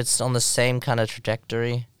 years, if it's on the same kind of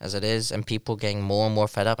trajectory as it is, and people getting more and more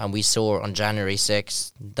fed up, and we saw on January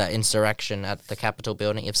 6th the insurrection at the Capitol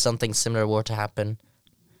building, if something similar were to happen,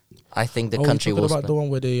 I think the country will. About the one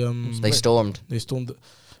where they stormed. They stormed.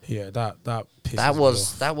 Yeah, that pisses That me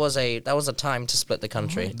was off. that was a time to split the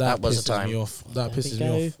country. That was a pisses time. me off. That pisses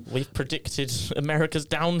me off. We've predicted America's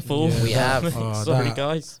downfall. Yeah, We have. Sorry,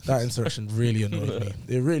 guys. That insurrection really annoyed me.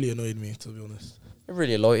 It really annoyed me, to be honest. It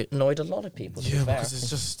really annoyed a lot of people. Yeah, because it's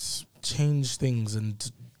just changed things,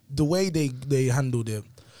 and the way they handled it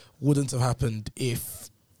wouldn't have happened if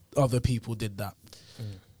other people did that.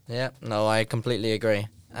 Yeah, no, I completely agree.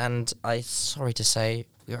 And sorry to say,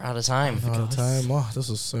 we're out of time. Oh, this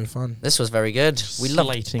was so fun. This was very good. We love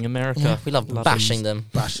Slating America. Yeah, we love bashing them.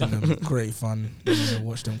 Bashing them. Great fun.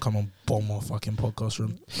 Watch them come and bomb our fucking podcast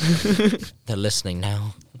room. They're listening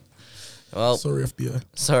now. Well, sorry, FBI.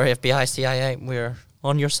 Sorry, FBI, CIA. We're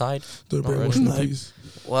on your side. Don't brainwash me, please.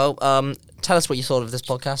 Well, tell us what you thought of this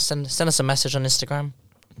podcast. Send us a message on Instagram.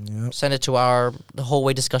 Yep. Send it to the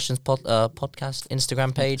Hallway Discussions podcast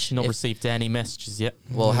Instagram page. Not received any messages yet.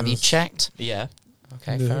 Well, have you checked? Yeah.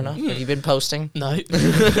 Okay, fair enough. Have you been posting? No.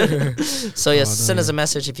 So yes, send us a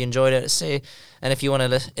message if you enjoyed it. And if you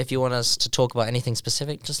want us to talk about anything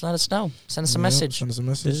specific, just let us know. Send us a message. Send us a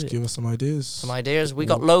message. Give us some ideas. Some ideas. We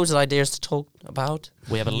got loads of ideas to talk about.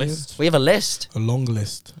 We have a list. We have a list. A long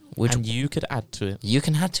list. Which and you could add to it. You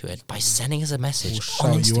can add to it by sending us a message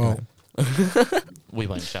We'll on shout you out. Instagram. We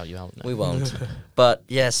won't shout you out. No. We won't. But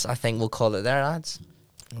yes, I think we'll call it there, lads.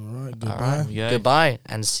 All right. Goodbye. All right. Goodbye,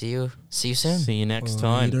 and see you soon. See you next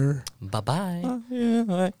time. Later. Bye bye. Yeah.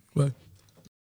 All right. Bye.